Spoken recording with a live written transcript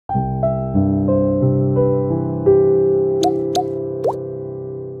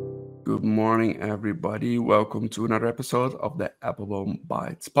morning, everybody. Welcome to another episode of the Applebaum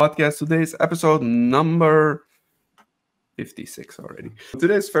Bites podcast. Today's episode number 56 already.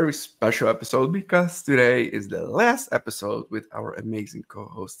 Today's very special episode because today is the last episode with our amazing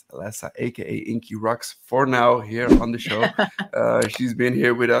co-host Alesa, aka Inky Rocks, for now here on the show. She's been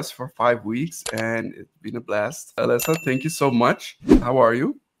here with us for 5 weeks and it's been a blast. Alesa, thank you so much. How are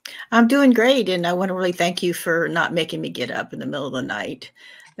you? I'm doing great, and I want to really thank you for not making me get up in the middle of the night.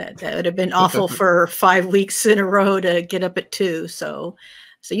 That would have been awful for 5 weeks in a row to get up at 2. So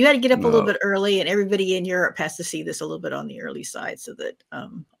you had to get up a little bit early, and everybody in Europe has to see this a little bit on the early side, so that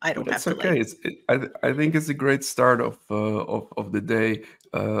I don't have to. Okay. I think it's a great start of the day.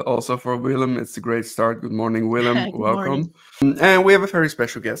 Also for Willem, it's a great start. Good morning, Willem. Good Welcome. morning. And we have a very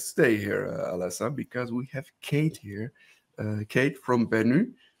special guest today here, Alesa, because we have Kate here. Kate from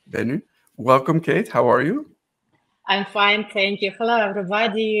Benu. Welcome, Kate. How are you? I'm fine, thank you. Hello,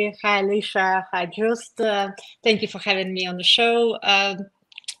 everybody. Hi, Alesa. Hi, Joost. Thank you for having me on the show. Hi.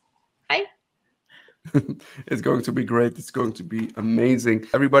 It's going to be great. It's going to be amazing.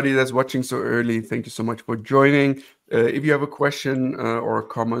 Everybody that's watching so early, thank you so much for joining. If you have a question or a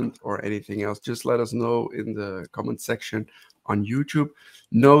comment or anything else, just let us know in the comment section on YouTube.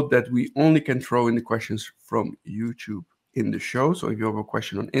 Note that we only can throw in the questions from YouTube in the show. So if you have a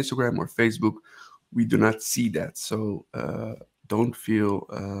question on Instagram or Facebook, we do not see that. So don't feel,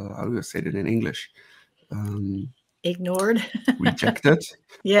 how do I say that in English? Ignored. Rejected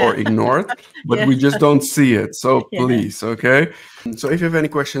Yeah. or ignored, but Yeah. we just don't see it. So Yeah. please, okay? So if you have any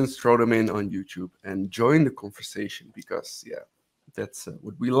questions, throw them in on YouTube and join the conversation because, yeah, that's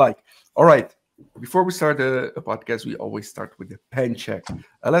what we like. All right. Before we start a podcast, we always start with the pen check.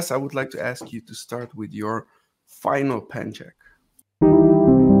 Alesa, I would like to ask you to start with your final pen check.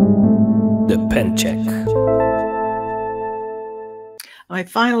 The pen check. My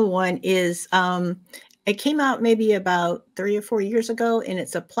final one is it came out maybe about 3 or 4 years ago, and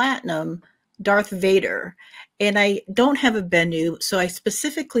it's a platinum Darth Vader. And I don't have a Benu, so I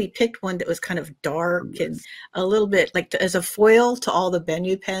specifically picked one that was kind of dark and a little bit like as a foil to all the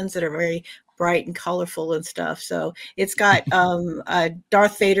Benu pens that are very bright and colorful and stuff. So it's got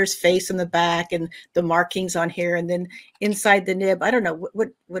Darth Vader's face in the back and the markings on here, and then inside the nib, I don't know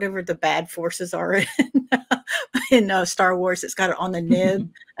whatever the bad forces are in Star Wars. It's got it on the nib,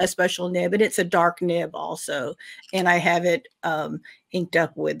 a special nib, and it's a dark nib also. And I have it inked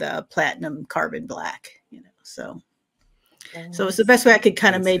up with platinum carbon black. So it's the best way I could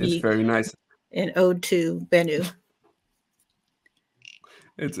kind of maybe. It's very nice. An ode to Benu.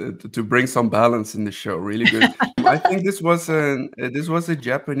 It's to bring some balance in the show. Really good. I think this was a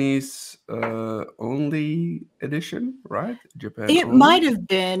Japanese only edition, right? Japan. It only? might have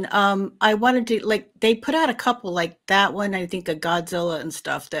been. I wanted to they put out a couple like that one. I think a Godzilla and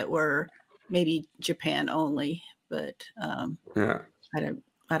stuff that were maybe Japan only, but yeah, I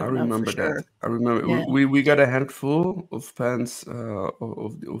don't know remember for sure. that. I remember Yeah. we got a handful of pens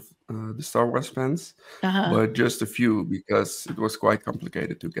of the Star Wars pens, but just a few because it was quite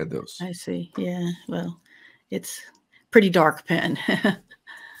complicated to get those. I see. Yeah. Well, it's pretty dark pen.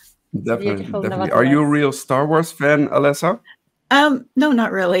 Definitely. Are you a real Star Wars fan, Alesa? No,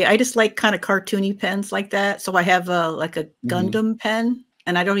 not really. I just like kind of cartoony pens like that. So I have like a Gundam pen.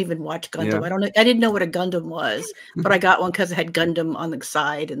 And I don't even watch Gundam. Yeah. I didn't know what a Gundam was, but I got one because it had Gundam on the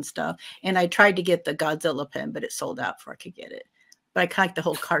side and stuff. And I tried to get the Godzilla pen, but it sold out before I could get it. But I kind of like the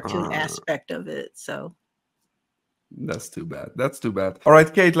whole cartoon aspect of it. So that's too bad. That's too bad. All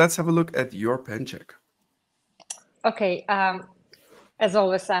right, Kate, let's have a look at your pen check. Okay. As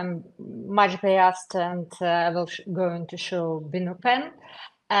always, I'm much biased, and I will going to show Benu pen,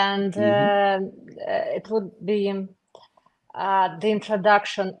 and it would be. The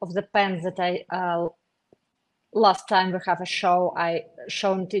introduction of the pen that I last time we have a show, I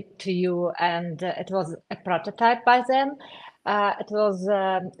shown it to you, and it was a prototype by then. It was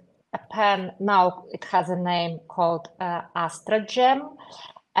a pen. Now it has a name called Astra Gem,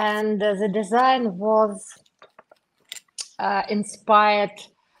 and the design was inspired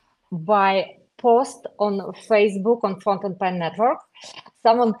by post on Facebook on Fountain Pen Network.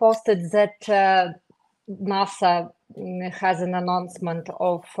 Someone posted that NASA has an announcement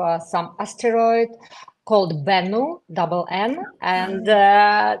of some asteroid called Benu, double N, and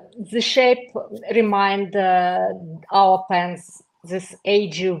the shape remind our pens this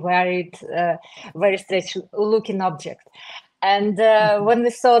agey, very strange looking object. And when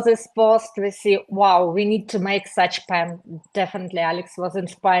we saw this post, we see, wow, we need to make such pen. Definitely, Alex was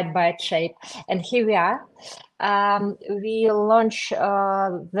inspired by its shape. And here we are. We launched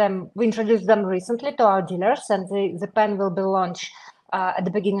them, we introduced them recently to our dealers, and the pen will be launched at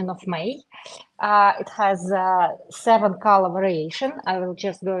the beginning of May. It has 7 color variation. I will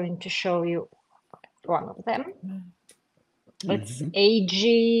just going to show you one of them. It's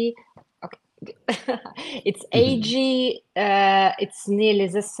AG. Okay. It's AG. It's nearly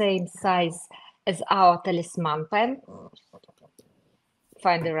the same size as our talisman pen.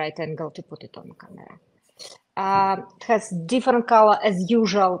 Find the right angle to put it on camera. It has different color as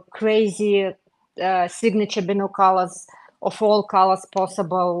usual, crazy signature Benu colors of all colors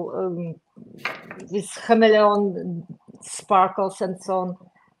possible, with chameleon sparkles and so on.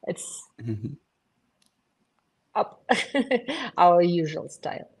 It's up our usual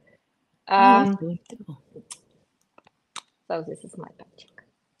style. That's really cool. So this is my packaging.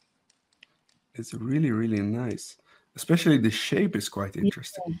 It's really, really nice. Especially the shape is quite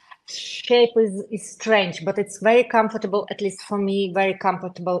interesting. Shape is strange, but it's very comfortable, at least for me, very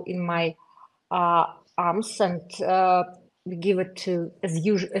comfortable in my arms. And we give it to, as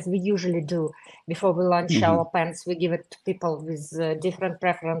we usually do before we launch our pens, we give it to people with different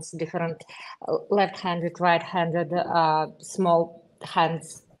preference, different left-handed, right-handed, small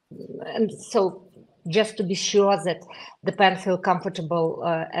hands. And so just to be sure that the pen feel comfortable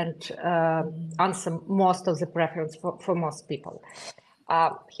and answer most of the preference for most people.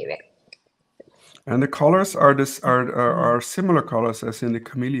 Here we go. And the colors are similar colors as in the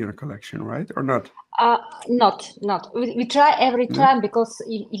Chameleon collection, right? Or not? Not. We try every time because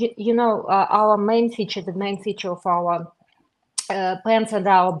you know our main feature, the main feature of our pens and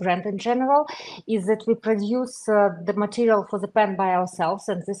our brand in general is that we produce the material for the pen by ourselves,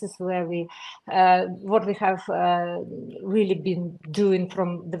 and this is where we what we have really been doing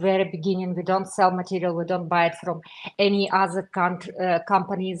from the very beginning. We don't sell material, we don't buy it from any other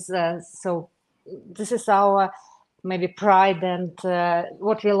companies, so this is our maybe pride and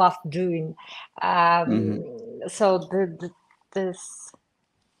what we love doing. So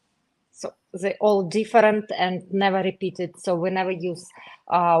so they're all different and never repeated. So we never use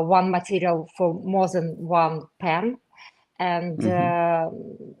one material for more than one pen. And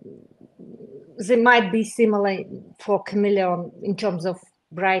they might be similar for Chameleon in terms of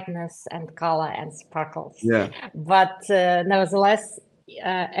brightness and color and sparkles. Yeah. But nevertheless,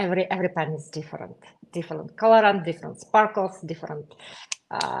 every pen is different. Different colorant, different sparkles, different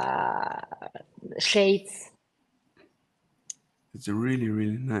shades. It's really,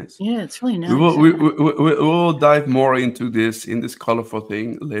 really nice. Yeah, it's really nice. We will dive more into this colorful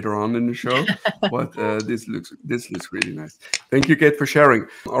thing later on in the show. But this looks really nice. Thank you, Kate, for sharing.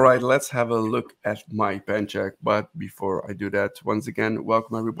 All right, let's have a look at my pen check. But before I do that, once again,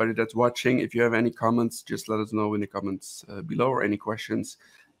 welcome everybody that's watching. If you have any comments, just let us know in the comments below, or any questions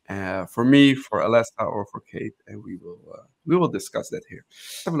for me, for Alesa, or for Kate, and we will discuss that here.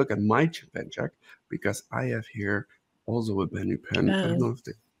 Let's have a look at my pen check, because I have here also a Benu pen. I don't know if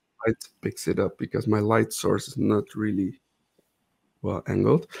the light picks it up because my light source is not really well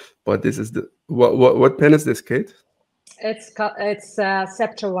angled. But this is the what pen is this, Kate? It's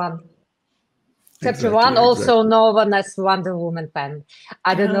Scepter 1. Scepter 1, also known as Wonder Woman pen.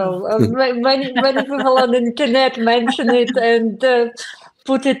 I don't know. Many people on the internet mention it and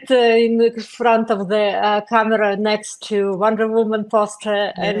put it in front of the camera next to Wonder Woman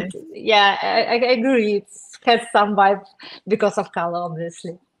poster. And yeah, I agree. It has some vibe because of color,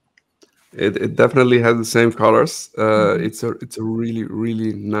 obviously. It definitely has the same colors. It's a really,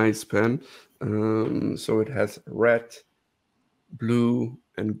 really nice pen. So it has red, blue,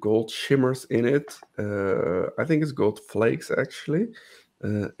 and gold shimmers in it. I think it's gold flakes actually,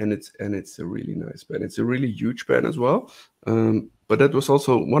 and it's a really nice pen. It's a really huge pen as well. But that was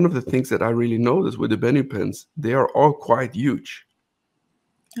also one of the things that I really noticed with the Benu pens. They are all quite huge.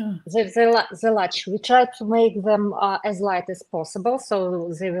 They're large. We try to make them as light as possible,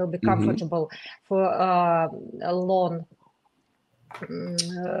 so they will be comfortable for a long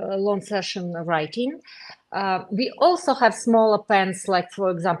session writing. We also have smaller pens, like for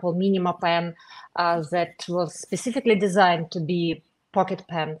example, Minima pen, that was specifically designed to be pocket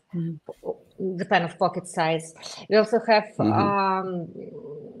pen, the pen of pocket size. We also have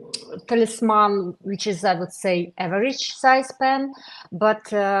Talisman, which is, I would say, average size pen,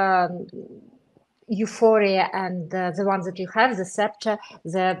 but Euphoria and the ones that you have, the Scepter,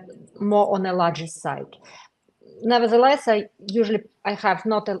 they're more on a larger side. Nevertheless, I have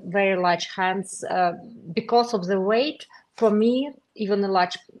not a very large hands because of the weight. For me, even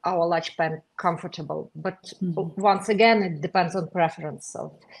our large pen comfortable, but once again, it depends on preference.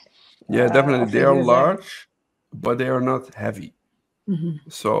 So yeah, definitely they are large, but they are not heavy.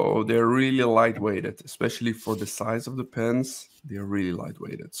 So they're really lightweighted, especially for the size of the pens. They're really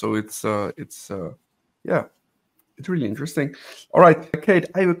lightweighted. So it's It's really interesting. All right, Kate,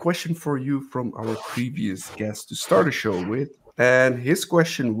 I have a question for you from our previous guest to start the show with. And his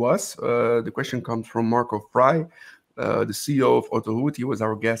question was, the question comes from Marco Fry, the CEO of Autohood. He was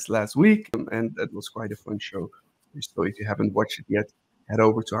our guest last week, and that was quite a fun show. So if you haven't watched it yet, head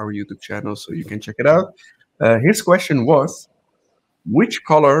over to our YouTube channel so you can check it out. His question was, which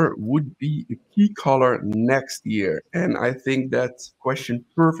color would be a key color next year? And I think that question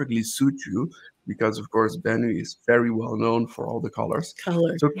perfectly suits you because, of course, Benu is very well known for all the colors.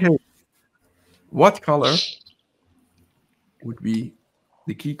 So, Kate, what color would be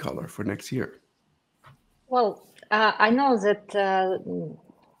the key color for next year? Well, I know that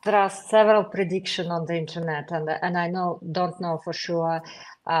there are several predictions on the internet, and I don't know for sure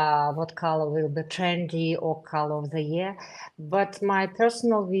what color will be trendy or color of the year. But my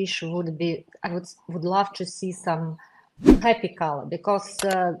personal wish would be, I would love to see some happy color, because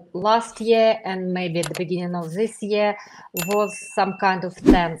last year and maybe at the beginning of this year was some kind of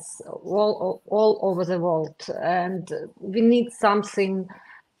tense all over the world, and we need something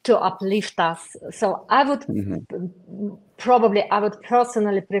to uplift us. So I would I would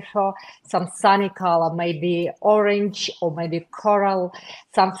personally prefer some sunny color, maybe orange or maybe coral,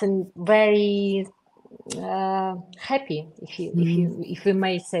 something very happy, if we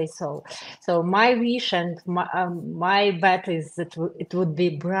may say so. So my wish and my bet is that it would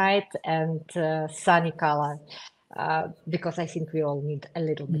be bright and sunny color, because I think we all need a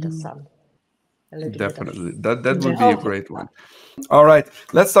little bit of sun. Definitely, that would be a great one. All right,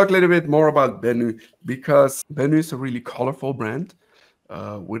 let's talk a little bit more about Benu, because Benu is a really colorful brand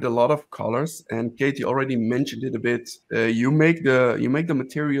with a lot of colors. And Katie already mentioned it a bit. You make the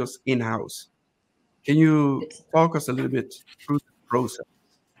materials in-house. Can you talk us a little bit through the process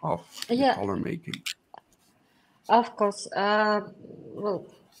of the color making? Of course. Well,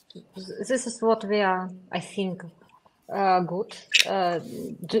 this is what we are, I think, good,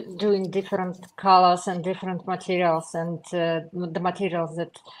 doing different colors and different materials, and the materials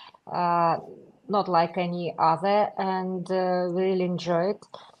that not like any other, and we really enjoy it.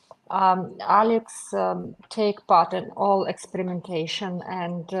 Alex take part in all experimentation,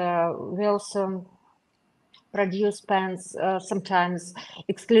 and we also produce pens sometimes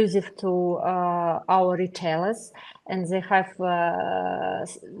exclusive to our retailers, and they have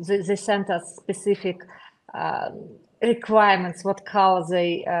they send us specific requirements, what color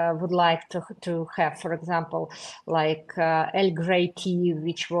they would like to have. For example, like Earl Grey tea,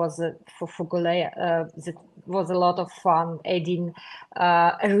 which was for Goulet, that was a lot of fun, adding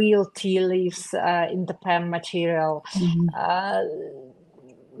real tea leaves in the pen material.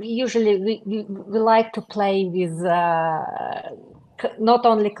 Usually we like to play with not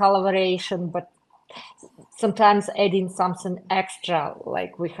only coloration, but sometimes adding something extra.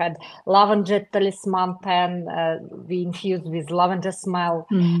 Like we had lavender talisman pen, we infused with lavender smell.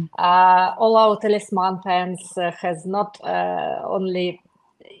 All our talisman pens were not only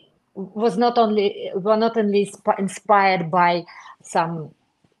inspired by some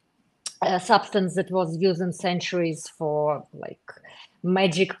substance that was used in centuries for like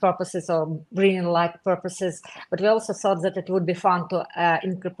magic purposes or bringing light purposes, but we also thought that it would be fun to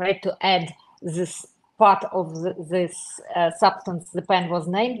incorporate, to add this part of this substance the pen was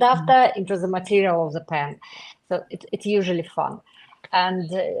named after into the material of the pen. So it's usually fun. And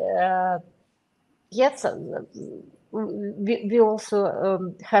yes, we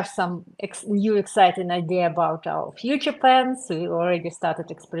also have some new exciting idea about our future pens. We already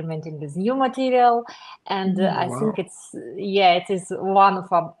started experimenting with new material, and I think it is one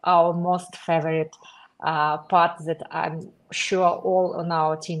of our most favorite parts that I'm sure all on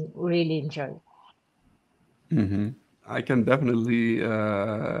our team really enjoy. I can definitely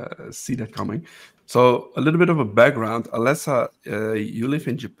see that coming. So a little bit of a background. Alesa, you live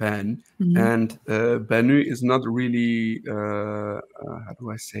in Japan, and Benu is not really, how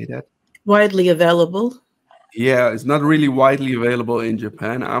do I say that? Widely available. Yeah, it's not really widely available in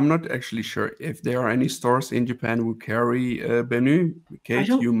Japan. I'm not actually sure if there are any stores in Japan who carry Benu. Kate,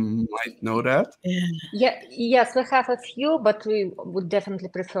 you might know that. Yes, we have a few, but we would definitely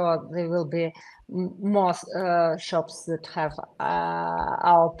prefer there will be more shops that have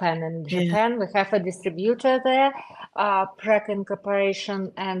our pen in Japan. We have a distributor there, Prec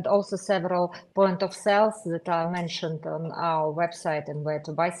Incorporation, and also several point of sales that are mentioned on our website and where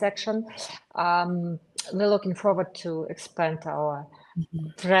to buy section. We're looking forward to expand our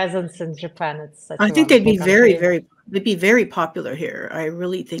presence in Japan. I think they'd be very popular here. I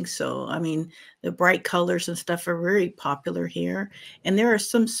really think so. I mean, the bright colors and stuff are very popular here. And there are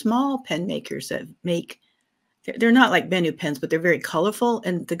some small pen makers that make, they're not like Benu pens, but they're very colorful.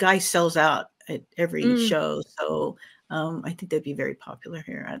 And the guy sells out at every show. So I think they'd be very popular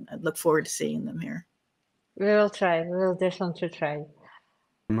here. I'd look forward to seeing them here. We will try. We will definitely try.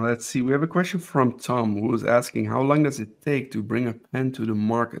 Let's see. We have a question from Tom, who is asking, how long does it take to bring a pen to the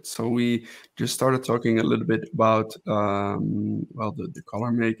market? So we just started talking a little bit about, well, the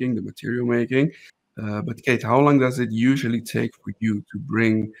color making, the material making. But Kate, how long does it usually take for you to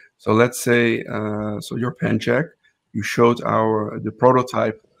bring? So let's say, so your pen check, you showed the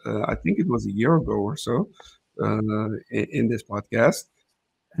prototype. I think it was a year ago or so, in this podcast,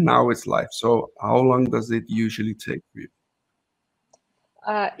 and now it's live. So how long does it usually take for you?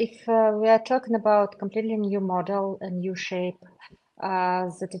 If we are talking about completely new model, a new shape,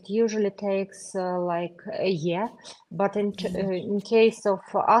 that it usually takes like a year. But in case of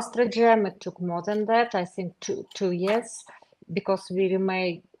AstraGem, it took more than that. I think two years, because we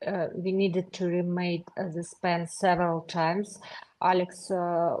needed to remake this pen several times. Alex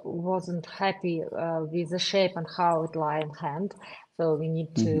wasn't happy with the shape and how it lie in hand, so we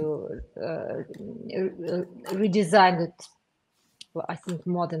need to redesign it. I think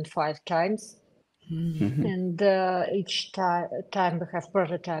more than 5 times. And each time we have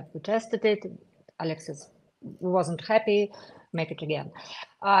prototype, we tested it. Alex wasn't happy, make it again.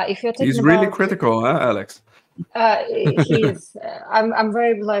 If you're He's really critical, huh, Alex? He is. I'm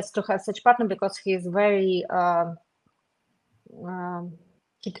very blessed to have such partner, because he is very.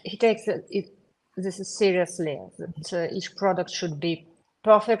 He takes this seriously. That each product should be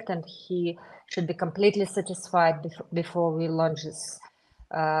perfect, and he should be completely satisfied before we launch this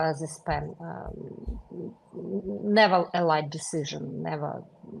pen. Never a light decision. Never.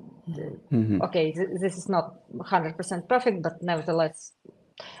 Okay, this is not 100% perfect, but nevertheless,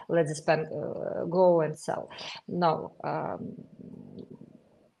 let this pen go and sell. No,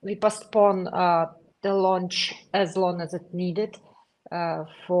 we postpone the launch as long as it needed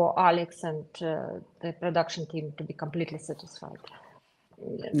for Alex and the production team to be completely satisfied.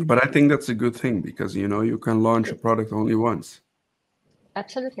 But I think that's a good thing, because you can launch a product only once.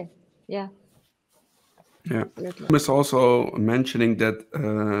 Absolutely, yeah. Yeah. Tom is also mentioning that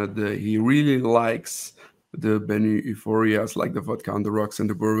he really likes the Benu Euphorias, like the vodka on the rocks and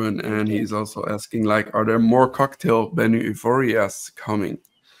the bourbon, and he's also asking, like, are there more cocktail Benu Euphorias coming?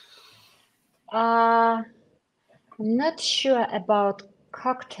 Not sure about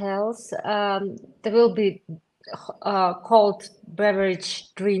cocktails. There will be cold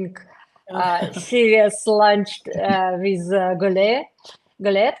beverage drink, serious lunch with Goulet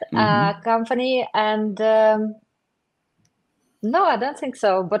company, and no, I don't think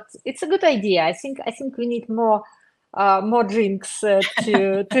so. But it's a good idea. I think we need more drinks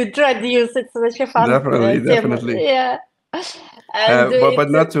to introduce. It's such a fun definitely. Yeah. But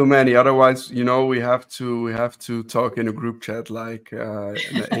not too many. Otherwise, we have to talk in a group chat, like an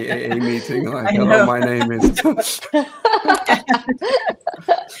AAA meeting. Like, hello, my name is.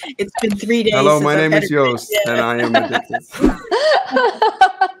 It's been 3 days. Hello, my name is Joost, and I am addicted.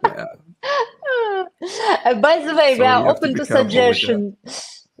 By the way, we are open to suggestion.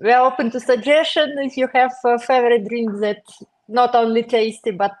 We are open to suggestion. If you have a favorite drink that not only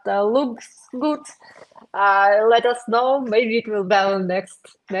tasty but looks good, let us know. Maybe it will be our next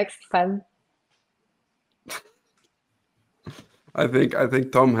fan. I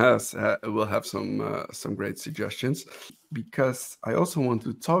think Tom will have some great suggestions, because I also want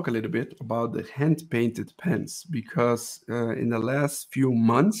to talk a little bit about the hand painted pens, because in the last few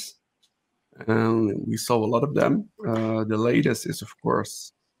months we saw a lot of them. The latest is, of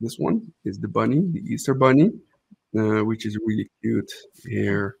course, this one is the bunny, the Easter bunny, which is really cute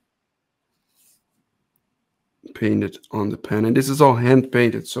here, painted on the pen, and this is all hand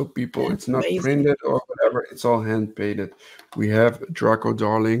painted, so people, it's not printed or whatever, it's all hand painted. We have Draco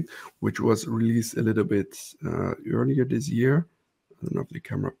Darling, which was released a little bit earlier this year. I don't know if the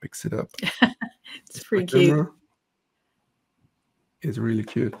camera picks it up. It's pretty cute. It's really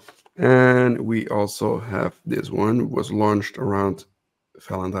cute. And we also have this one, was launched around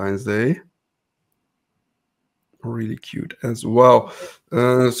Valentine's Day. Really cute as well.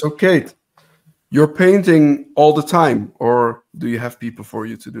 So Kate, you're painting all the time, or do you have people for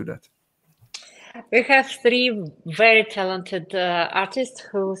you to do that? We have 3 very talented artists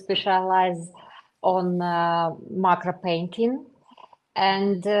who specialize on macro painting,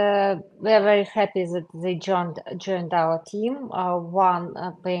 and we are very happy that they joined our team. One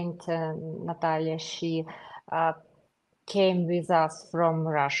painter, Natalia, she came with us from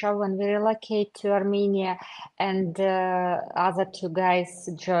Russia when we relocated to Armenia, and other 2 guys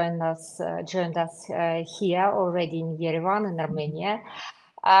joined us here already in Yerevan in Armenia.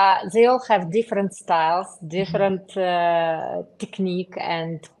 They all have different styles, different technique,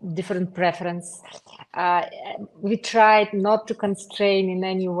 and different preference. We tried not to constrain in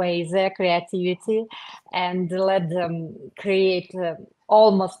any way their creativity and let them create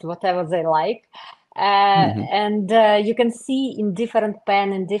almost whatever they like. And you can see in different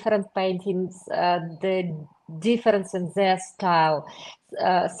pen and different paintings the difference in their style.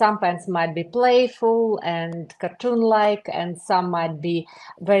 Some pens might be playful and cartoon-like, and some might be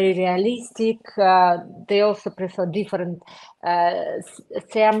very realistic. They also prefer different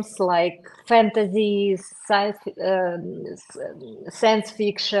themes like fantasy, science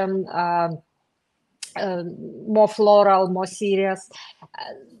fiction, more floral, more serious.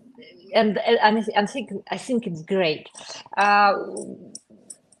 And I think it's great.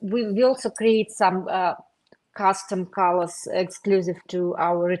 We also create some custom colors exclusive to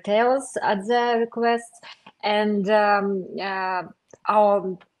our retailers at their request, and our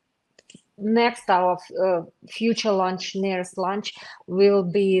future launch, nearest launch, will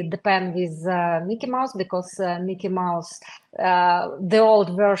be the pen with Mickey Mouse, because Mickey Mouse, the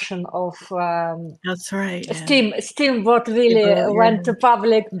old version of That's right. Steamboat really went to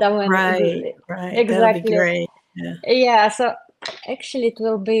public domain. Right. Exactly. That'll be great. Yeah. So actually, it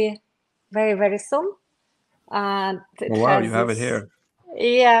will be very, very soon. And wow, you have it here.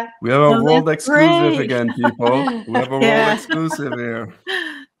 Yeah. We have a world exclusive again, people. We have a world exclusive here.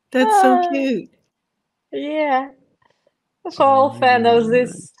 That's so cute. Yeah. For all fan of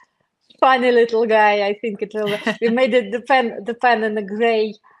this funny little guy, I think it will. We made it the pen in a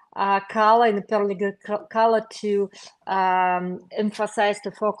gray color, in a pearly gray color, to emphasize,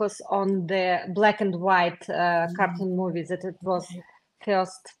 to focus on the black and white cartoon movies that it was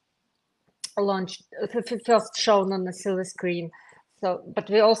first shown on the silver screen. So, but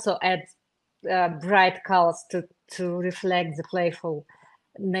we also add bright colors to reflect the playful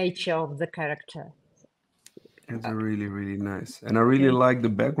nature of the character. It's really, really nice. And I really like the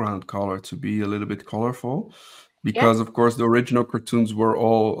background color to be a little bit colorful, because of course the original cartoons were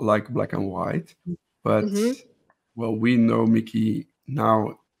all like black and white. But well, we know Mickey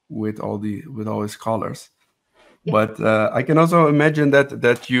now with all his colors. But I can also imagine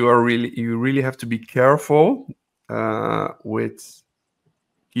that you really have to be careful with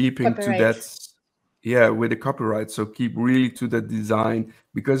keeping to that, with the copyright. So keep really to the design,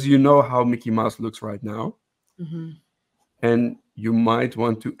 because you know how Mickey Mouse looks right now. And you might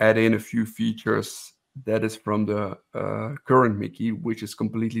want to add in a few features that is from the current Mickey, which is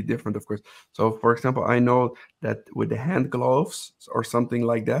completely different, of course. So for example, I know that with the hand gloves or something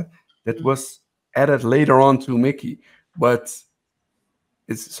like that, that was added later on to Mickey, but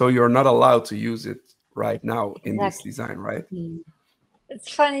so you're not allowed to use it right now in this design, right?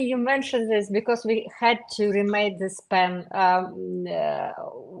 It's funny you mentioned this, because we had to remake this pen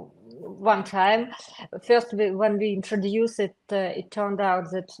one time. First, when we introduced it, it turned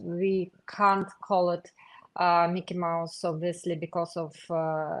out that we can't call it Mickey Mouse, obviously, because of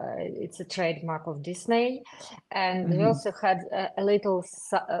it's a trademark of Disney, and we also had a little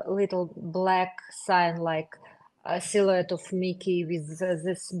black sign, like a silhouette of Mickey with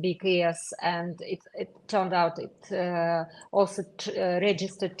this big ears, and it turned out it also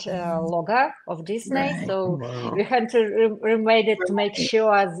registered logo of Disney. So we had to remade it to make sure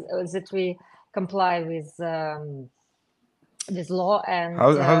that we comply with this law. And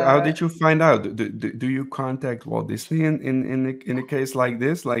how did you find out? Do you contact Walt Disney in a case like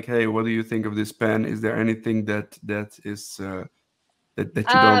this? Like, hey, what do you think of this pen? Is there anything that is that you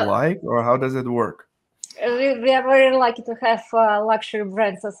don't like, or how does it work? We are very lucky to have luxury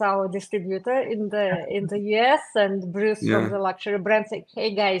brands as our distributor in the US, and Bruce from the luxury brand said,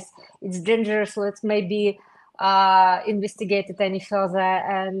 "Hey guys, it's dangerous. Let's maybe investigate it any further."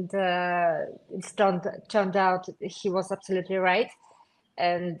 And it's turned out he was absolutely right.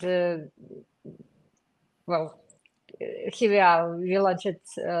 And well, here we are. We launched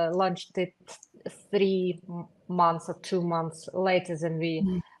it 3 months or 2 months later than we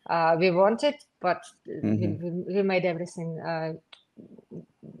wanted, but we made everything,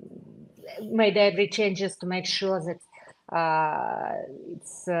 made every changes to make sure that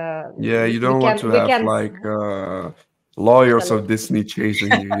it's you don't want to have like lawyers of Disney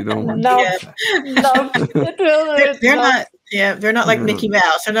chasing you. You don't want they're not like Mickey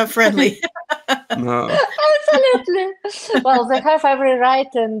Mouse. They're not friendly. No, absolutely. Well, they have every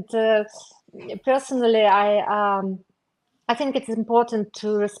right, and personally, I think it's important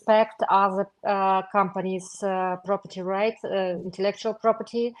to respect other companies' property rights, intellectual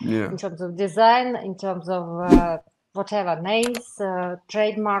property, in terms of design, in terms of whatever names,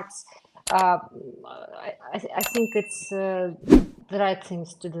 trademarks. I think it's the right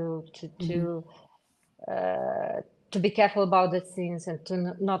things to do to be careful about the things and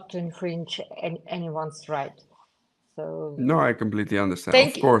to not to infringe anyone's right. So No, I completely understand.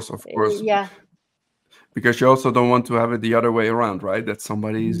 thank Of course, yeah, because you also don't want to have it the other way around, right? That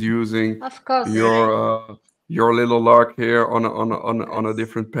somebody is using of course. your little lock here on a Yes.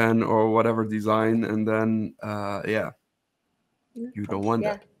 different pen or whatever design, and then yeah, you don't want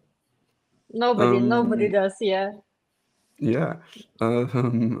Yeah. that. Nobody does. Yeah. Yeah,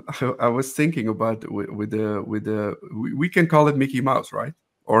 I was thinking about with the we can call it Mickey Mouse, right?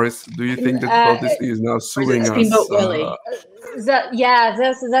 Or do you think that Walt Disney is now Or is it suing Steamboat us? Willie?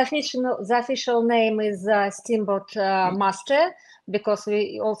 The official name is Steamboat Master, because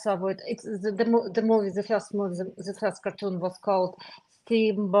we also avoid it's the movie, the first cartoon was called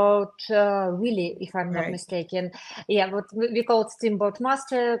Steamboat Willie, if I'm not Right. mistaken. Yeah, but we call it Steamboat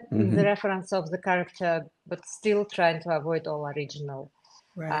Master, the reference of the character, but still trying to avoid all original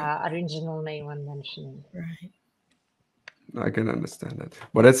name when mentioning. Right. I can understand that,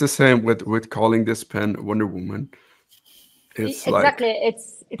 but it's the same with calling this pen Wonder Woman. It's Exactly. like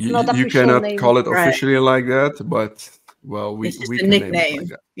It's not you official cannot name. call it Right. officially like that, but well, It's just we a can name it like nickname.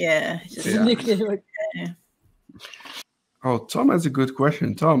 that. Yeah. It's just It's a Yeah. nickname. yeah. Oh, Tom has a good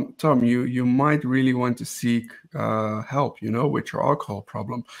question. Tom, you might really want to seek help, with your alcohol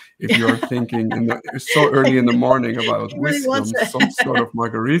problem. If you're thinking so early in the morning about He really wants whiskey, it. some sort of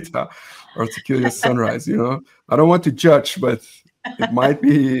margarita, or tequila sunrise, I don't want to judge, but it might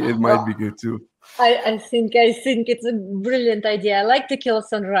be good too. I think it's a brilliant idea. I like tequila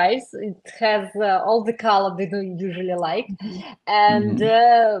sunrise. It has all the color we don't usually like, and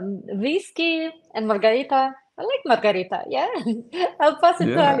whiskey and margarita. I like margarita. Yeah, I'll pass it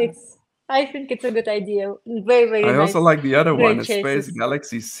to Yeah. Alex. I think it's a good idea. Very I nice. also like the other one, Great a Space choices.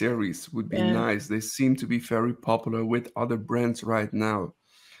 Galaxy series would be Yeah. nice. They seem to be very popular with other brands right now.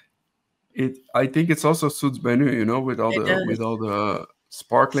 I think it's also suits Benu, with all It the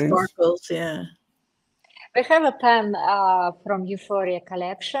sparklings. sparkles. Yeah. We have a pen from Euphoria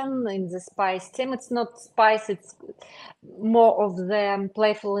collection in the spice theme. It's not spice, it's more of the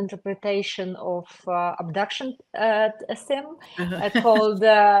playful interpretation of abduction theme called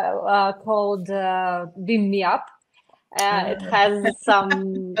Beam Me Up. It has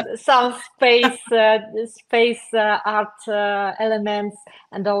some space art elements,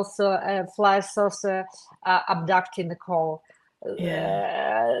 and also a fly saucer abducting the core.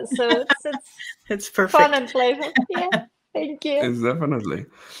 Yeah. So It's perfect. fun and playful. Yeah, thank you. It's definitely.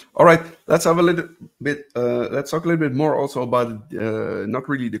 All right, let's have a little bit. Let's talk a little bit more also about not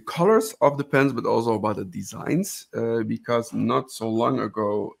really the colors of the pens, but also about the designs. Because not so long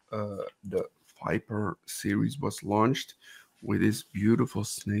ago, the Viper series was launched with this beautiful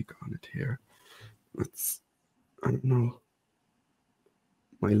snake on it here. I don't know.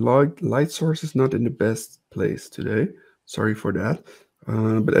 My light source is not in the best place today. Sorry for that.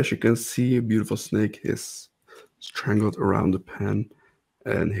 But as you can see, a beautiful snake is strangled around the pen.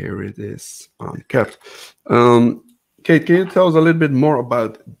 And here it is uncapped. Kate, can you tell us a little bit more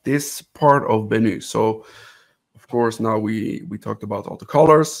about this part of Benu? So, of course, now we talked about all the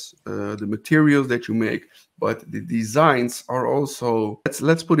colors, the materials that you make, but the designs are also.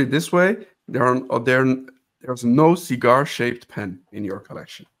 Let's put it this way: there's no cigar-shaped pen in your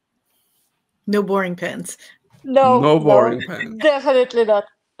collection. No boring pens. No boring pen. Definitely not.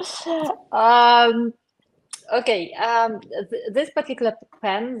 Okay, this particular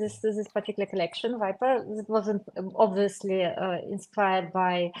pen, this particular collection, Viper, it wasn't obviously inspired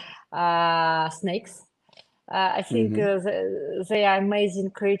by snakes. I think they are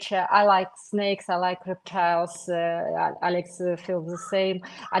amazing creature. I like snakes. I like reptiles. Alex feels the same.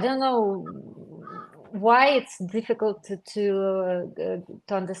 I don't know why it's difficult to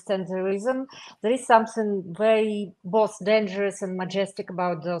understand the reason. There is something very both dangerous and majestic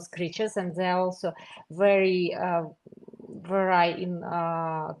about those creatures, and they are also very vary in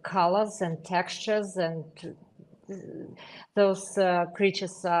colors and textures, and those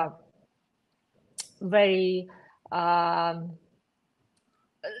creatures are very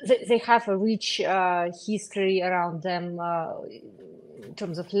they have a rich history around them in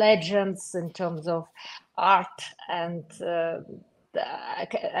terms of legends, in terms of art, and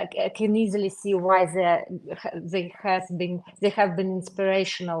I can easily see why they have been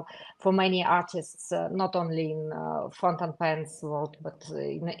inspirational for many artists, not only in fountain pens world, but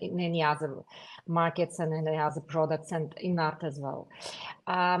in any other markets and in any other products and in art as well.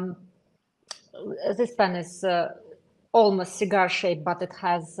 This pen is almost cigar shaped, but it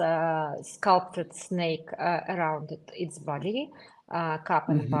has a sculpted snake around its body, cup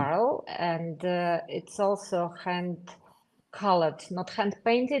and barrel, and it's also hand colored, not hand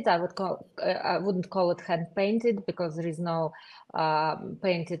painted. I wouldn't call it hand painted because there is no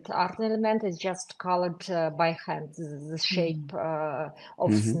painted art element. It's just colored by hand, the shape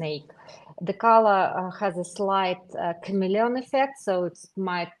of snake. The color has a slight chameleon effect, so it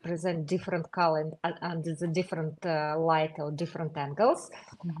might present different color under the different light or different angles.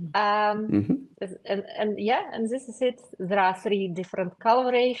 And this is it. There are 3 different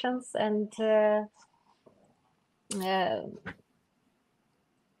colorations, and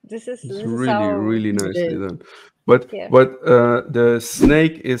this is really nicely done. But the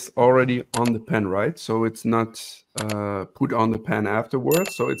snake is already on the pen, right? So it's not put on the pen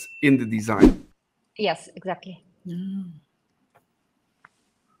afterwards. So it's in the design. Yes, exactly.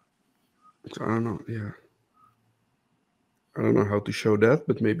 So I don't know. Yeah. I don't know how to show that,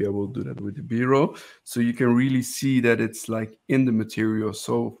 but maybe I will do that with the B-roll. So you can really see that it's like in the material.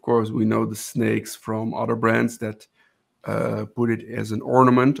 So of course we know the snakes from other brands that put it as an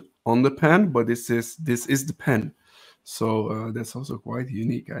ornament on the pen, but this is the pen. So that's also quite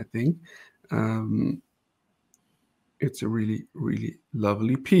unique, I think. It's a really, really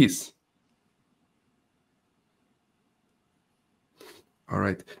lovely piece. All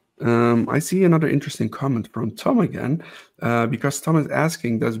right. I see another interesting comment from Tom again, because Tom is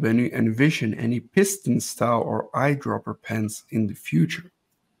asking, does Benu envision any piston style or eyedropper pens in the future?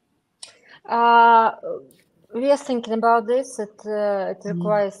 We are thinking about this. It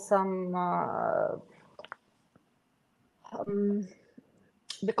requires some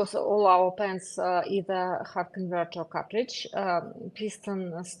because all our pens either have converter or cartridge.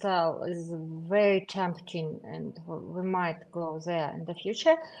 Piston style is very tempting, and we might go there in the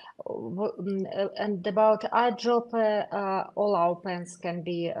future. And about eyedropper, all our pens can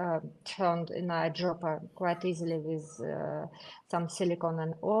be turned in eyedropper quite easily with some silicone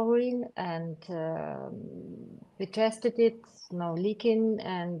and O-ring, and we tested it, no leaking.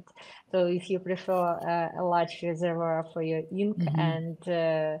 And so if you prefer a large reservoir for your ink and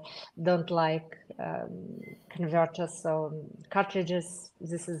don't like converters or cartridges,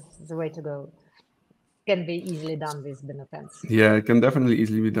 this is the way to go. Can be easily done with Benu pens. Yeah, it can definitely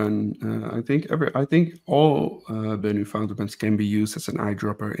easily be done. I think all Benu fountain pens can be used as an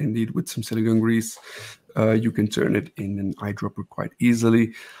eyedropper. Indeed, with some silicone grease, you can turn it in an eyedropper quite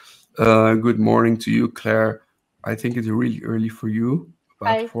easily. Good morning to you, Claire. I think it's really early for you,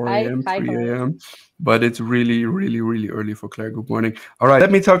 about 4 a.m., 3 a.m. But it's really, really, really early for Claire. Good morning. All right,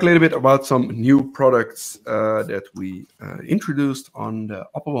 let me talk a little bit about some new products that we introduced on the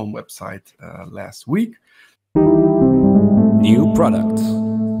Appelboom website last week. New products.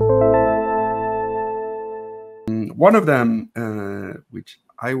 One of them, which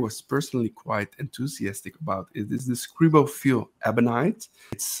I was personally quite enthusiastic about, is the Scribble Feel Ebonite.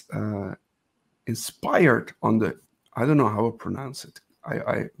 It's inspired on the, I don't know how to pronounce it.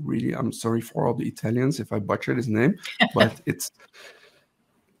 I'm sorry for all the Italians if I butchered his name, but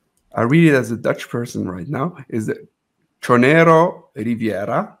I read it as a Dutch person right now, is the Chonero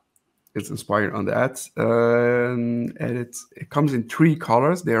Riviera. It's inspired on that. And it comes in 3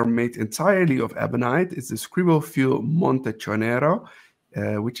 colors. They are made entirely of ebonite. It's the Scribble Feel Monte Chonero,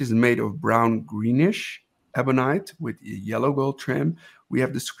 which is made of brown greenish ebonite with a yellow gold trim. We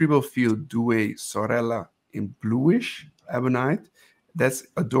have the Scribble Feel Due Sorella in bluish ebonite. That's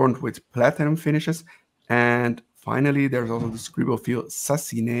adorned with platinum finishes. And finally, there's also the Scribble Feel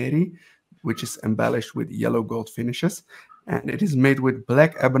Sassineri, which is embellished with yellow gold finishes. And it is made with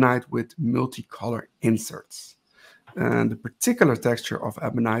black ebonite with multicolor inserts. And the particular texture of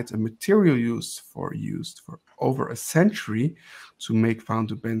ebonite, a material used for over a century to make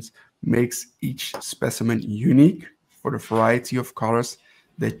fountain pens, makes each specimen unique for the variety of colors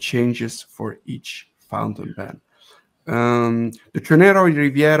that changes for each fountain pen. The Chonero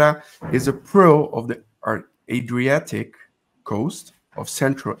Riviera is a pearl of the Adriatic coast of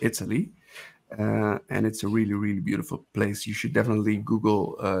central Italy. And it's a really, really beautiful place. You should definitely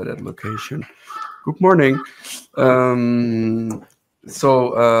Google that location. Good morning. So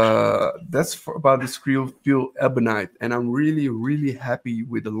that's about the Scribble Feel Ebonite, and I'm really, really happy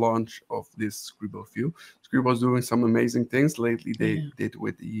with the launch of this Scribble Feel. Scribble's doing some amazing things lately. They did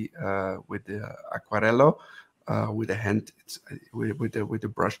with the Aquarello, with the hand, with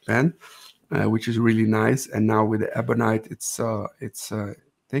the brush pen, which is really nice. And now with the Ebonite, it's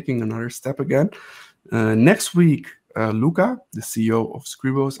taking another step again. Next week, Luca, the CEO of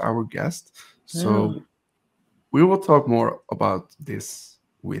Scribble, is our guest. So we will talk more about this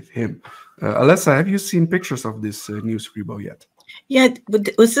with him. Alesa, have you seen pictures of this new Scribble yet? Yeah,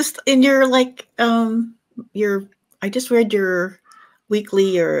 was this in your I just read your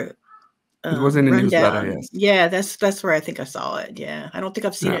weekly or It was in the newsletter, rundown. yes. Yeah, that's where I think I saw it. Yeah, I don't think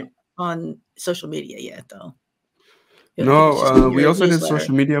I've seen Yeah. it on social media yet, though. I think it's just No, in we your also did newsletter.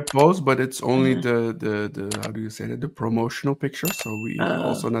 social media posts, but it's only Uh-huh. the how do you say that, the promotional picture. So we Oh,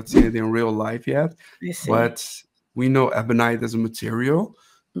 also not seen it in real life yet. I see. But we know ebonite as a material,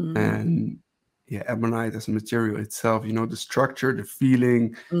 Mhm. and yeah, ebonite as a material itself, you know, the structure, the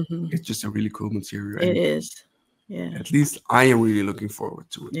feeling, Mhm. it's just a really cool material. It And is. Yeah. at least I am really looking forward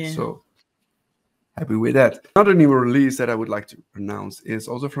to it. Yeah. So happy with that. Another new release that I would like to announce is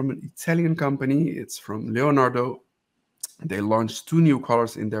also from an Italian company. It's from Leonardo. They launched 2 new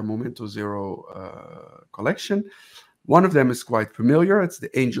colors in their Momento Zero collection. One of them is quite familiar. It's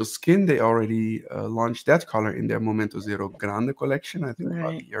the Angel Skin. They already launched that color in their Momento Zero Grande collection, I think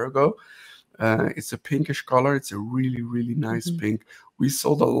about a year ago. It's a pinkish color. It's a really, really nice pink. We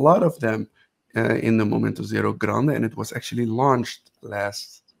sold a lot of them in the Momento Zero Grande, and it was actually launched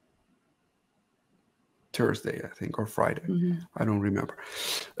last Thursday, I think, or Friday. I don't remember.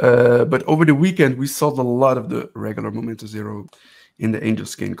 But over the weekend, we sold a lot of the regular Momento Zero in the Angel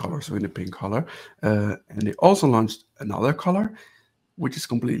Skin color, so in the pink color. And they also launched another color, which is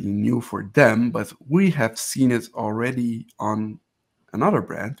completely new for them, but we have seen it already on another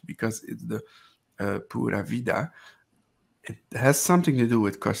brand because it's the Pura Vida. It has something to do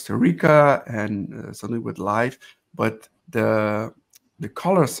with Costa Rica and something with life, but the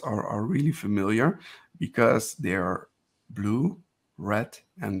colors are really familiar because they are blue, red,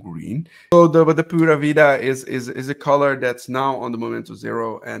 and green. So the Pura Vida is a color that's now on the Momento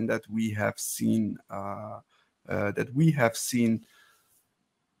Zero and that we have seen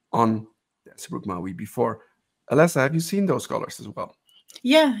on Desbrook Maui before. Alesa, have you seen those colors as well?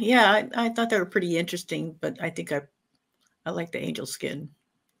 Yeah, yeah. I thought they were pretty interesting, but I think I like the Angel Skin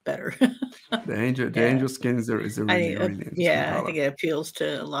better. The angel Yeah. skin is a really really interesting I color. think it appeals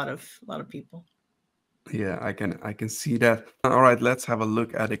to a lot of people. Yeah, I can see that. All right, let's have a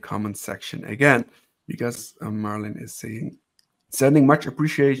look at the comment section again, because Marlon is sending much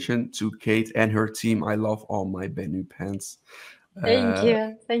appreciation to Kate and her team. I love all my Benu pens.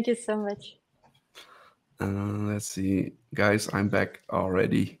 Thank you so much. Let's see, guys, I'm back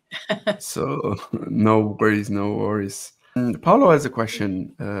already, so no worries, no worries. Paulo has a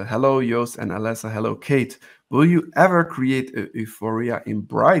question. Hello, Joost and Alesa. Hello, Kate. Will you ever create a Euphoria in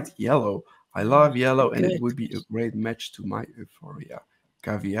bright yellow? I love yellow, and it would be a great match to my Euphoria.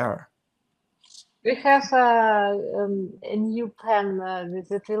 Caviar. We have a new pen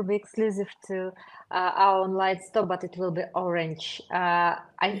that will be exclusive to our online store, but it will be orange. I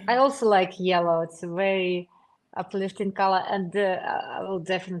also like yellow. It's a very uplifting color, and I will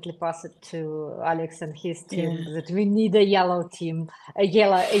definitely pass it to Alex and his team that we need a yellow team, a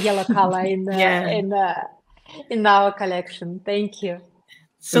yellow color in our collection. Thank you.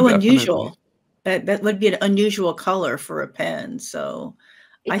 So Definitely. unusual. That would be an unusual color for a pen. So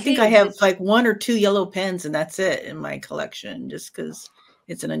I think I have like 1 or 2 yellow pens, and that's it in my collection, just because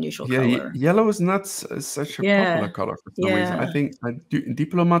it's an unusual color. Yellow is not such a popular color for some reason. I think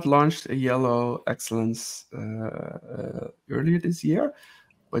Diplomat launched a yellow excellence earlier this year,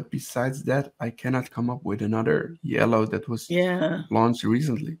 but besides that, I cannot come up with another yellow that was launched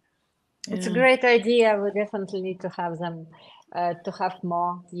recently. It's a great idea. We definitely need to have them, to have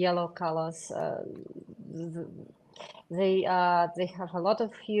more yellow colors. They have a lot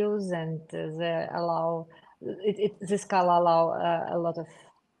of hues, and they allow this color allow a lot of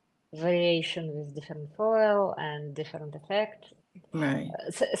variation with different foil and different effects. Right.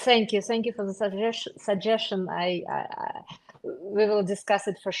 Thank you for the suggestion. We will discuss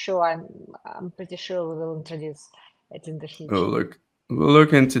it for sure. I'm pretty sure we will introduce it in the future. Oh, look. We'll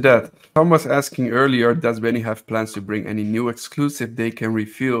look into that. Tom was asking earlier, does Benu have plans to bring any new exclusive they can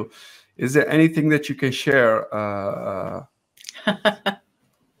reveal? Is there anything that you can share?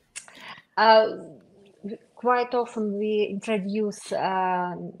 Quite often we introduce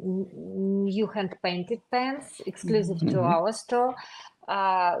new hand-painted pens exclusive to our store.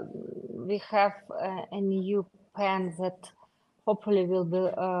 We have a new pen that hopefully will be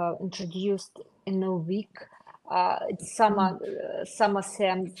introduced in a week. It's summer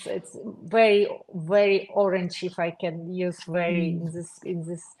scent. It's very orange, if I can use very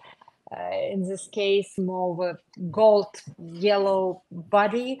in this case more of a gold yellow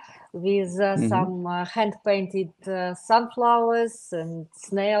body with some hand-painted sunflowers and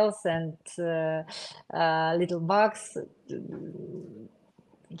snails and little bugs,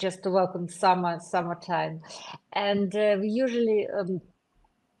 just to welcome summertime. And we usually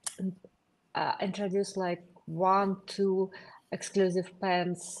introduce like 1-2 exclusive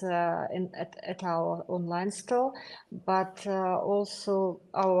pens at our online store, but also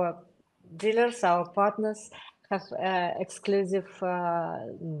our dealers, our partners, have exclusive,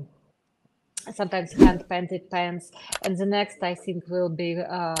 sometimes hand-painted pens, and the next, I think, will be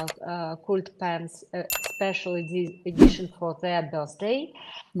cult pens, special edition for their birthday.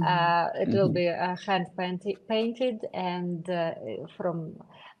 It will be hand-painted and from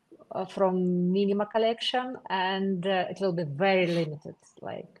Minima collection, and it will be very limited,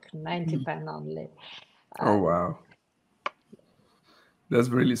 like 90 pen only. Oh, wow. That's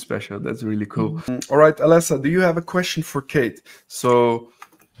really special. That's really cool. All right, Alesa, do you have a question for Kate? So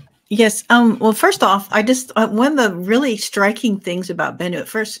yes. Well, first off, I just one of the really striking things about Benu, at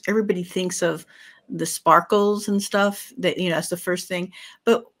first everybody thinks of the sparkles and stuff, that, you know, that's the first thing.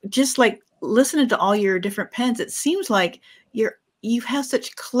 But just like listening to all your different pens, it seems like you have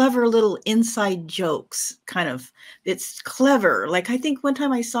such clever little inside jokes, kind of. It's clever. Like, I think one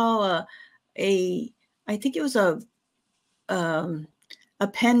time I saw I think it was a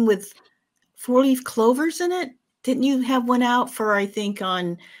pen with 4-leaf clovers in it. Didn't you have one out for, I think,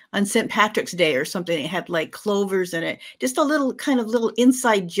 on St. Patrick's Day or something? It had like clovers in it. Just a little kind of little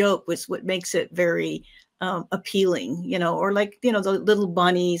inside joke was what makes it very appealing, you know, or like, you know, the little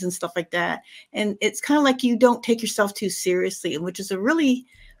bunnies and stuff like that. And it's kind of like you don't take yourself too seriously, which is a really,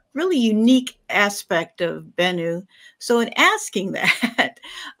 really unique aspect of Benu. So in asking that,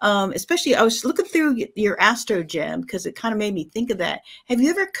 especially I was looking through your Astro Gem because it kind of made me think of that. Have you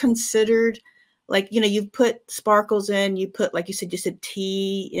ever considered, like, you know, you put sparkles in, you put, like you said, you said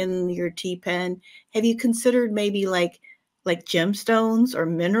tea in your tea pen. Have you considered maybe like gemstones or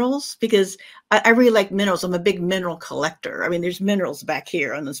minerals? Because I really like minerals. I'm a big mineral collector. I mean, there's minerals back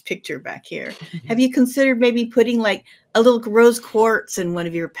here on this picture back here. Have you considered maybe putting like a little rose quartz in one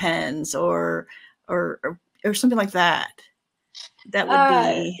of your pens or something like that? That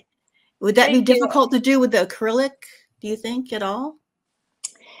would that be difficult to do with the acrylic, do you think, at all?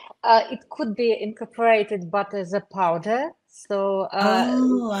 It could be incorporated, but as a powder. So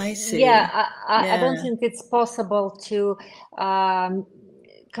oh, I see. Yeah, I don't think it's possible to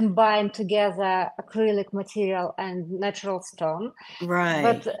combine together acrylic material and natural stone. Right.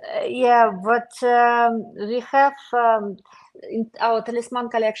 But we have in our talisman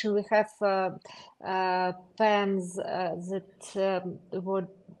collection, we have pens that were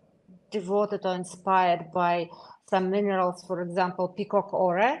devoted or inspired by some minerals, for example, peacock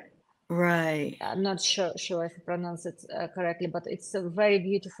ore. Right. I'm not sure if I pronounce it correctly, but it's a very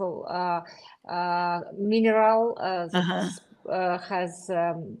beautiful mineral that has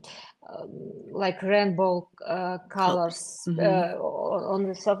like rainbow colors on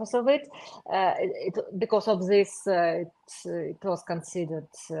the surface of it. Because of this, it was considered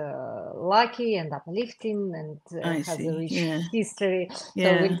lucky and uplifting, and has a rich history. So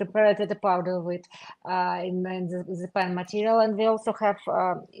we incorporated the powder of it in the pen material. And we also have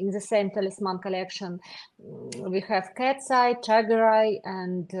in the same talisman collection, we have cat's eye, tiger eye,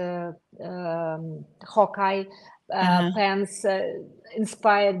 and hawkeye pens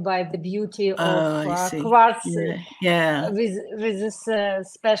inspired by the beauty of quartz with this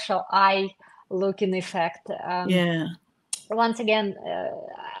special eye looking effect. Once again,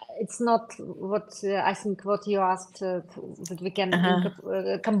 it's not what I think what you asked that we can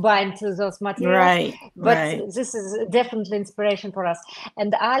combine to those materials, but this is definitely inspiration for us.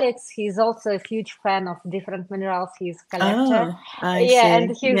 And Alex, he's also a huge fan of different minerals. He's a collector.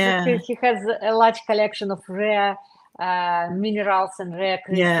 And he has a large collection of rare minerals and rare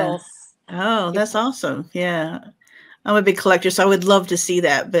crystals. Oh, that's awesome. I'm a big collector, so I would love to see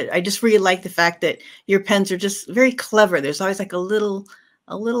that. But I just really like the fact that your pens are just very clever. There's always like a little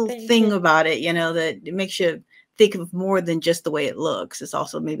thing about it, you know, that it makes you think of more than just the way it looks. It's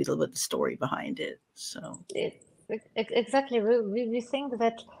also maybe a little bit the story behind it. So exactly, we think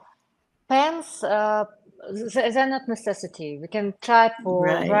that pens they're not necessity. We can type or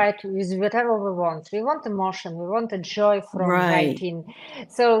write with whatever we want. We want emotion. We want a joy from writing.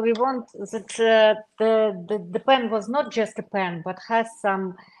 So we want that the pen was not just a pen, but has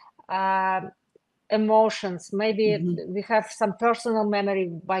some emotions. Maybe we have some personal memory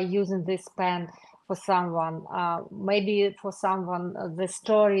by using this pen for someone. Maybe for someone, the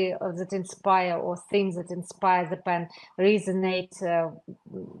story that inspire or things that inspire the pen resonate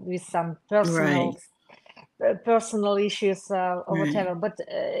with some personal issues or whatever. But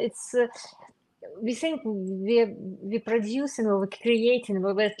it's we think we're producing or we're creating,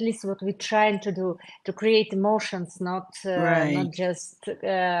 or at least what we're trying to do, to create emotions, not just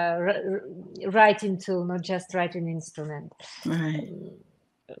writing tool, not just writing instrument.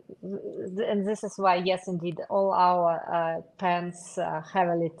 and this is why, yes, indeed, all our pens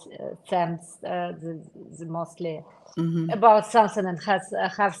heavily themes, the mostly about something and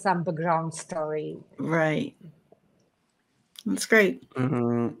have some background story. Right. That's great.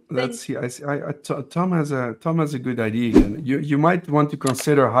 Let's see. Tom has a good idea. And you might want to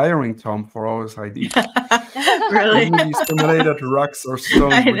consider hiring Tom for all his ideas. Really? Maybe simulated rocks or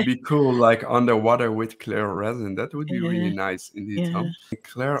stones would be cool, like underwater with clear resin. That would be really nice indeed, Tom.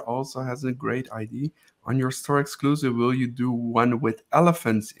 Claire also has a great idea. On your store exclusive, will you do one with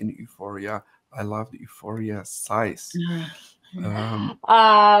elephants in Euphoria? I love the Euphoria size.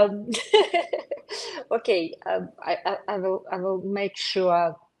 Okay, I will make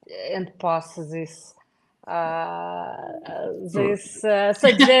sure and pass this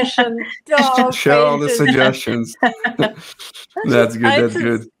suggestion to share all the suggestions. That's good. That's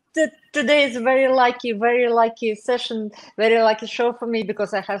good. Today is a very lucky session, very lucky show for me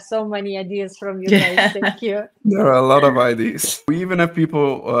because I have so many ideas from you guys. Thank you. There are a lot of ideas. We even have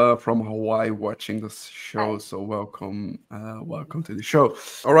people from Hawaii watching this show, so welcome to the show.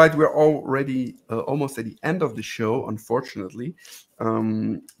 All right, we're already almost at the end of the show, unfortunately.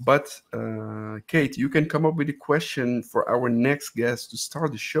 But Kate, you can come up with a question for our next guest to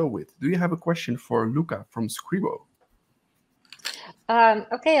start the show with. Do you have a question for Luca from Scribo?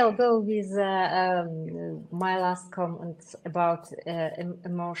 Okay, I'll go with my last comments about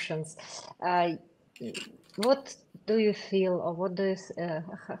emotions. What do you feel, or what do you,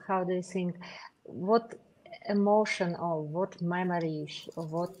 how do you think, what emotion or what memory or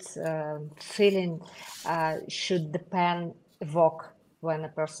what feeling should the pen evoke when a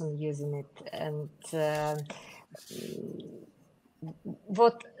person using it, and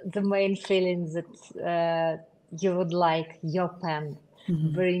what the main feelings that you would like your pen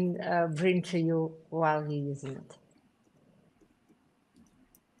bring to you while you're using it?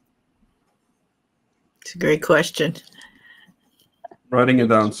 It's a great question. Writing it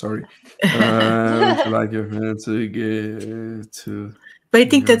down, sorry. Like your hand to get to. But I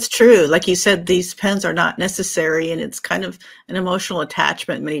think that's true. Like you said, these pens are not necessary, and it's kind of an emotional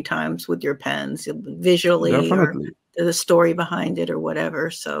attachment many times with your pens, visually, Definitely. or the story behind it, or whatever.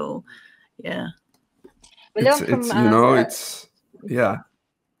 So, yeah. It's yeah.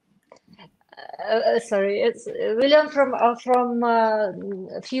 Sorry, it's we learned from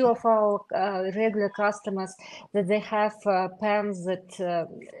a few of our regular customers that they have pens that,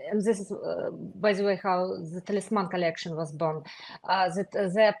 and this is, by the way, how the Talisman collection was born. That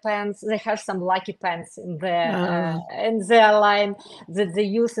their pens, they have some lucky pens in their line that they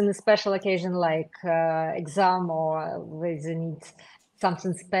use in a special occasion, like exam, or where they need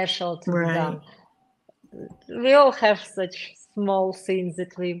something special to be done. We all have such small things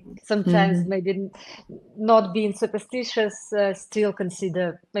that we sometimes maybe not being superstitious still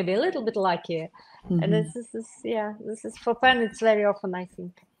consider maybe a little bit lucky. And this is for pen, it's very often, I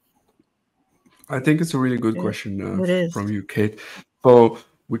think. I think it's a really good question from you, Kate. So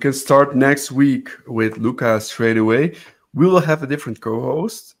we can start next week with Luca straight away. We will have a different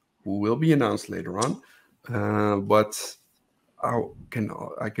co-host who will be announced later on. But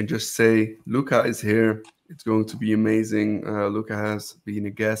I can just say Luca is here. It's going to be amazing. Luca has been a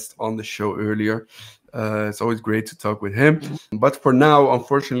guest on the show earlier. It's always great to talk with him. But for now,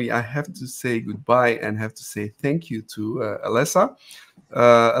 unfortunately, I have to say goodbye and have to say thank you to Alesa.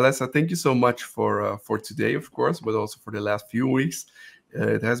 Alesa, thank you so much for today, of course, but also for the last few weeks.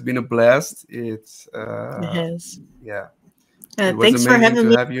 It has been a blast. It has. Yeah. It was thanks for having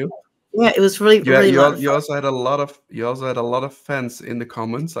me. Have you. Yeah, it was really really you also had a lot of fans in the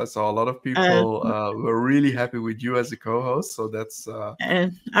comments. I saw a lot of people were really happy with you as a co-host. So that's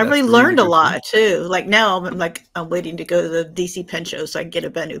and I really learned a lot too. Like now I'm waiting to go to the DC pen show so I can get a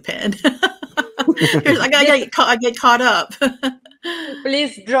Benu pen. I get caught up.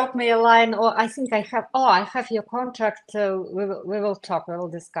 Please drop me a line, or I think I have your contact. We will talk. We will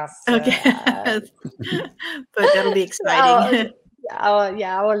discuss. Okay, but that'll be exciting.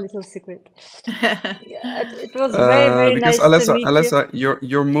 Our little secret. It was very nice to meet Alesa,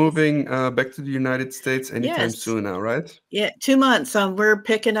 you're moving back to the United States anytime soon now, right? Yeah, 2 months. We're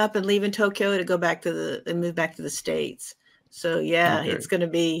picking up and leaving Tokyo to go back to move back to the States. So yeah, it's gonna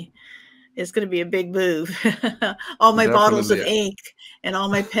be a big move. All my bottles of ink and all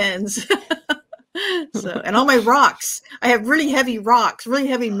my pens. And all my rocks. I have really heavy rocks, really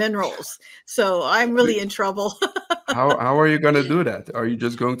heavy minerals. So I'm really in trouble. How are you going to do that? Are you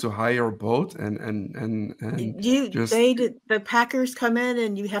just going to hire a boat and the packers come in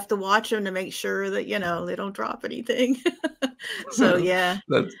and you have to watch them to make sure that they don't drop anything. So yeah,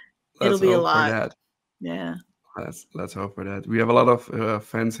 let's it'll be a lot. That. Yeah. Let's hope for that. We have a lot of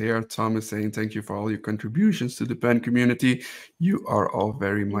fans here. Tom is saying thank you for all your contributions to the pen community. You are all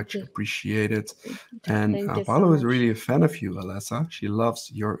very much appreciated. And Paolo is really a fan of you, Alesa. He loves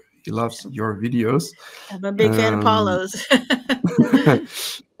your videos. I'm a big fan of Paulo's.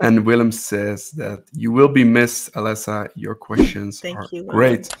 And Willem says that you will be missed, Alesa. Your questions are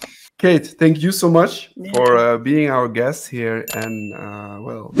great. Kate, thank you so much for being our guest here and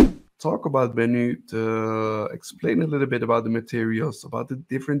well, talk about Benu, to explain a little bit about the materials, about the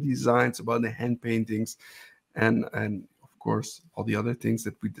different designs, about the hand paintings, and of course all the other things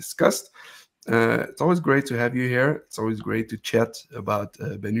that we discussed. It's always great to have you here. It's always great to chat about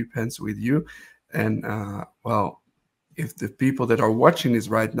Benu pens with you. And well, if the people that are watching this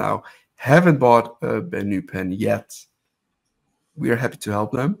right now haven't bought a Benu pen yet, we are happy to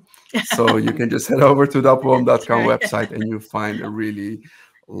help them. So you can just head over to the upworm.com website and you'll find a really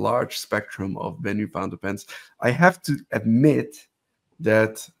large spectrum of Benu fountain pens. I have to admit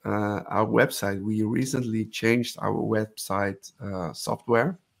that our website, we recently changed our website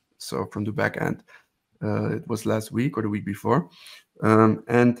software. So from the back end, it was last week or the week before.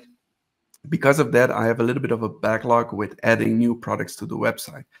 And because of that, I have a little bit of a backlog with adding new products to the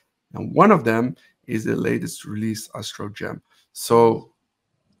website. And one of them is the latest release, Astro Gem. So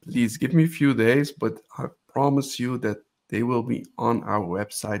please give me a few days, but I promise you that they will be on our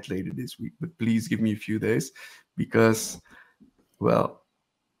website later this week. But please give me a few days because, well,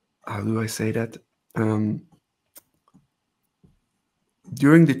 how do I say that?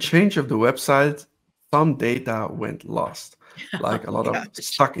 During the change of the website, some data went lost, like a lot of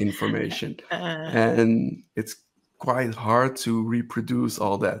stock information. And it's quite hard to reproduce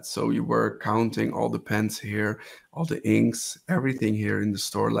all that. So you were counting all the pens here, all the inks, everything here in the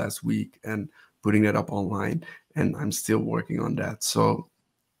store last week and putting it up online. And I'm still working on that. So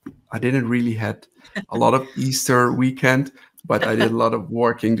I didn't really had a lot of Easter weekend, but I did a lot of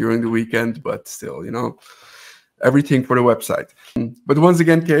working during the weekend, but still, you know, everything for the website. But once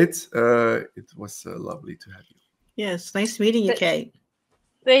again, Kate, it was lovely to have you. Yes, nice meeting you, Kate.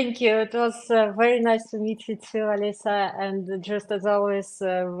 Thank you. It was very nice to meet you too, Alesa, and just as always,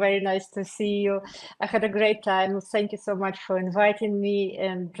 very nice to see you. I had a great time. Thank you so much for inviting me,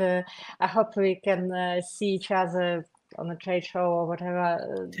 and I hope we can see each other on a trade show or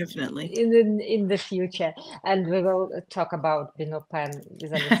whatever. Definitely. In the future, and we will talk about Benu pen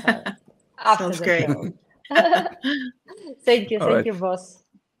with Alesa after Sounds the great. show. Thank you, thank you, boss.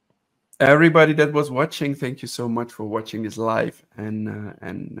 Everybody that was watching, thank you so much for watching this live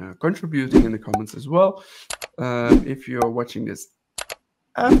and contributing in the comments as well. If you're watching this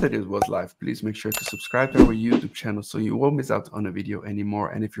after this was live, please make sure to subscribe to our YouTube channel so you won't miss out on a video anymore.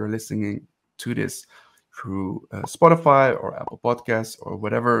 And if you're listening to this through Spotify or Apple Podcasts or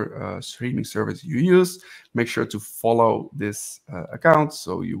whatever streaming service you use, make sure to follow this account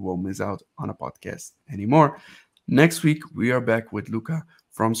so you won't miss out on a podcast anymore. Next week, we are back with Luca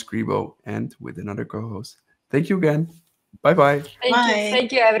from Scribo and with another co-host. Thank you again. Bye-bye.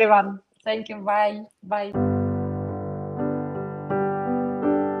 Thank you, everyone. Thank you. Bye. Bye.